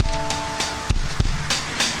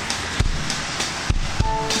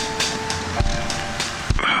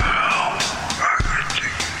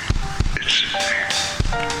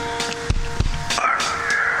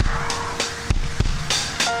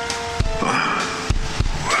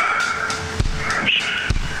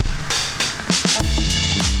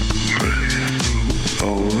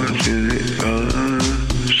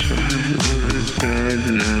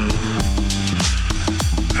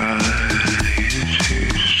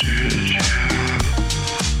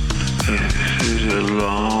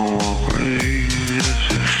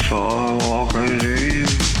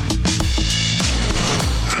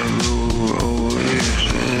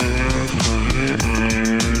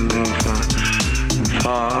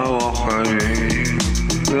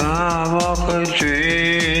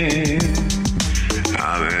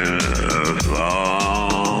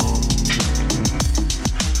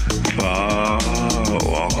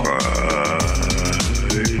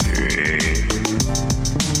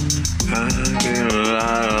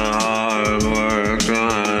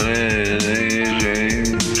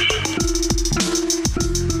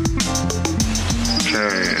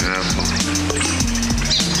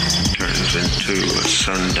into a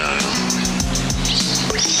sundial,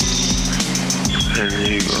 and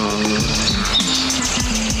you are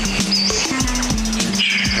in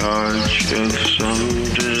charge of some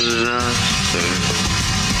disaster.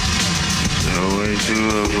 No way to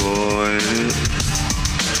avoid it.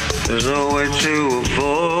 There's no way to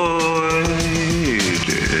avoid it.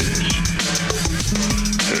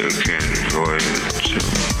 You can't avoid it, so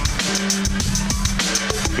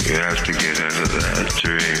you have to get out of that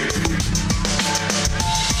dream.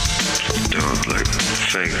 Don't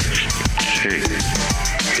take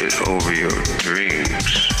it over your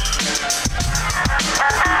dreams.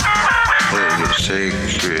 There's a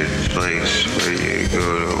sacred place where you go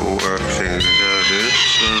to work things out.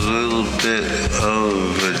 It's a little bit of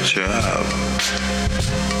a job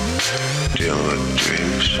dealing with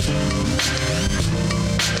dreams.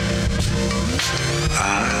 I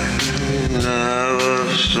never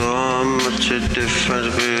saw much a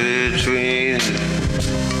difference between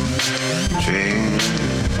dreams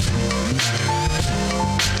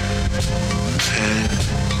and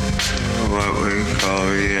what we call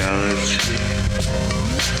reality.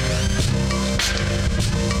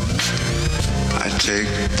 I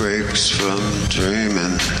take breaks from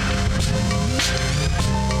dreaming,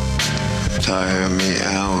 tire me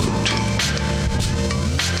out.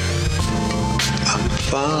 I'm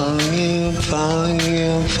following you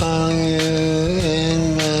in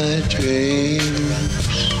my dreams.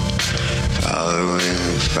 Following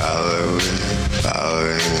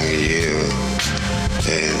you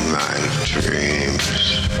in my dreams.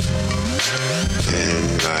 In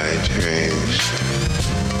my dreams.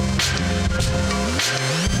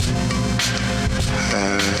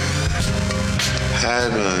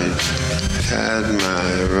 Had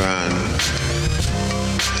my run,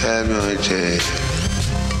 had my day.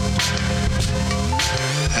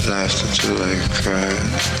 I laughed until I cried,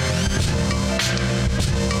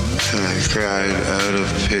 and I cried out of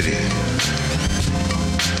pity.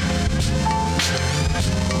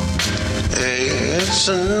 Hey, it's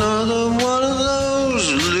another one of those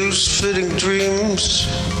loose-fitting dreams.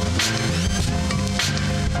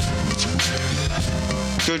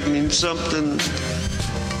 Could mean something.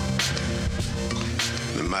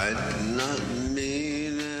 It might not